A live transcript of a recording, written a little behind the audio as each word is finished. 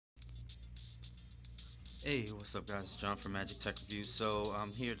Hey, what's up, guys? John from Magic Tech Review. So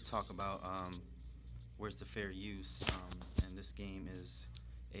I'm here to talk about where's the fair use, and this game is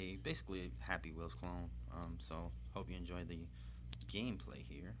a basically a Happy Wheels clone. So hope you enjoy the gameplay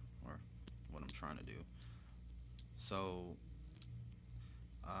here, or what I'm trying to do. So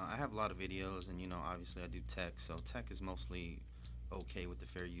I have a lot of videos, and obviously I do tech. So tech is mostly okay with the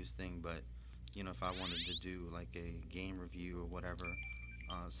fair use thing, but if I wanted to do like a game review or whatever,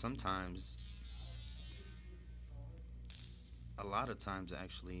 sometimes a lot of times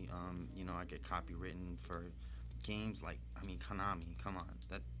actually, I get copywritten for games like, I mean, Konami. Come on,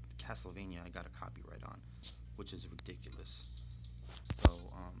 that Castlevania I got a copyright on, which is ridiculous. So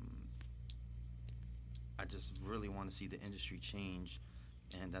I just really want to see the industry change,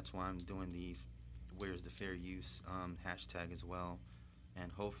 and that's why I'm doing the "Where's the fair use" hashtag as well.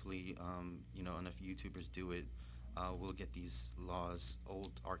 And hopefully, enough YouTubers do it, we'll get these laws,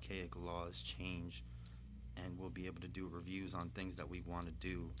 old archaic laws, changed, and we'll be able to do reviews on things that we want to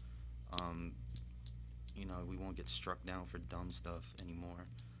do. Um, we won't get struck down for dumb stuff anymore.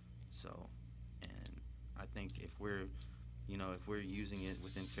 So, and I think if we're using it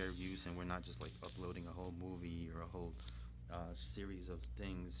within fair use and we're not just like uploading a whole movie or a whole series of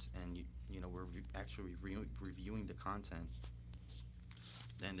things, and we're actually reviewing the content,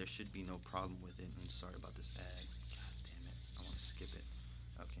 then there should be no problem with it. I'm sorry about this ad. God damn it! I want to skip it.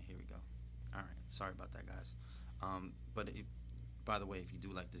 Okay, here we go. All right, sorry about that, guys. But by the way, if you do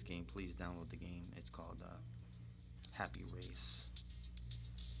like this game, please download the game. It's called Happy Race.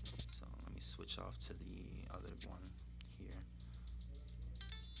 So let me switch off to the other one here.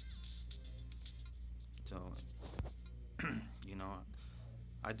 So, you know,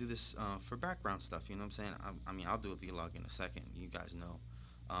 I do this for background stuff. You know what I'm saying? I mean, I'll do a vlog in a second. You guys know.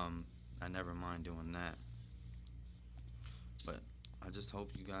 I never mind doing that. But I just hope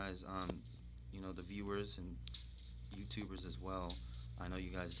you guys, the viewers and YouTubers as well. I know you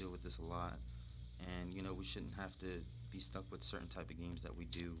guys deal with this a lot, and we shouldn't have to be stuck with certain type of games that we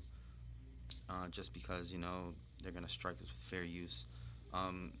do, just because they're gonna strike us with fair use.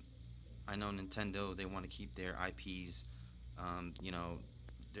 Um, I know Nintendo, they want to keep their IPs,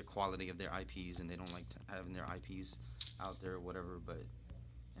 their quality of their IPs, and they don't like having their IPs out there or whatever. But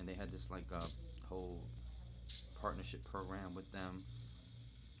and they had this like whole partnership program with them.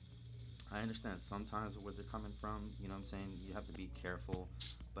 I understand sometimes where they're coming from. You know what I'm saying? You have to be careful,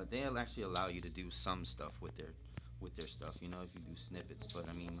 but they'll actually allow you to do some stuff with their stuff. If you do snippets. But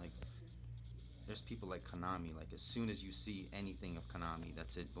I mean, like, there's people like Konami. Like, as soon as you see anything of Konami,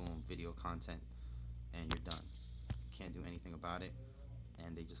 that's it. Boom, video content, and you're done. You can't do anything about it,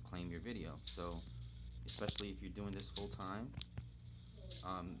 and they just claim your video. So, especially if you're doing this full time,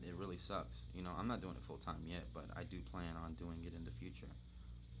 it really sucks. I'm not doing it full time yet, but I do plan on doing it in the future.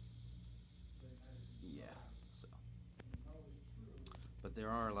 Yeah. So, but there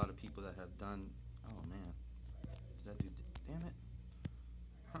are a lot of people that have done. Oh man, does that dude? Damn it!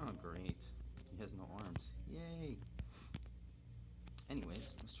 Oh great, he has no arms. Yay!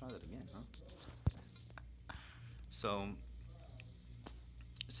 Anyways, let's try that again, huh? So,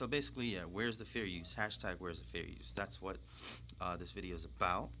 so basically, yeah. Where's the fair use? Hashtag Where's the fair use? That's what this video is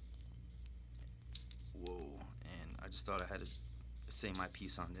about. Whoa! And I just thought I had to say my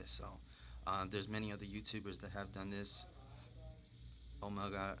piece on this. So, there's many other YouTubers that have done this.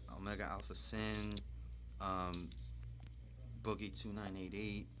 Omega Alpha Sin, um,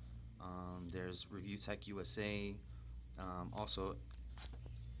 Boogie2988. There's ReviewTechUSA. Also,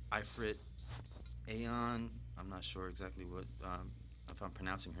 Ifrit Aeon. I'm not sure exactly what if I'm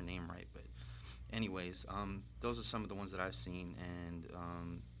pronouncing her name right, but anyways, those are some of the ones that I've seen, and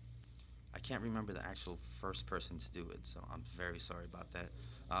I can't remember the actual first person to do it, so I'm very sorry about that.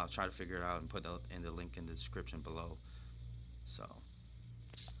 I'll try to figure it out and put in the link in the description below. So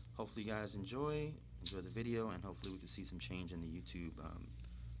hopefully you guys enjoy the video, and hopefully we can see some change in the YouTube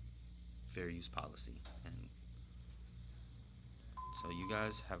fair use policy. And so you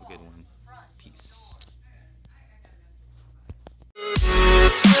guys have a good one. Peace.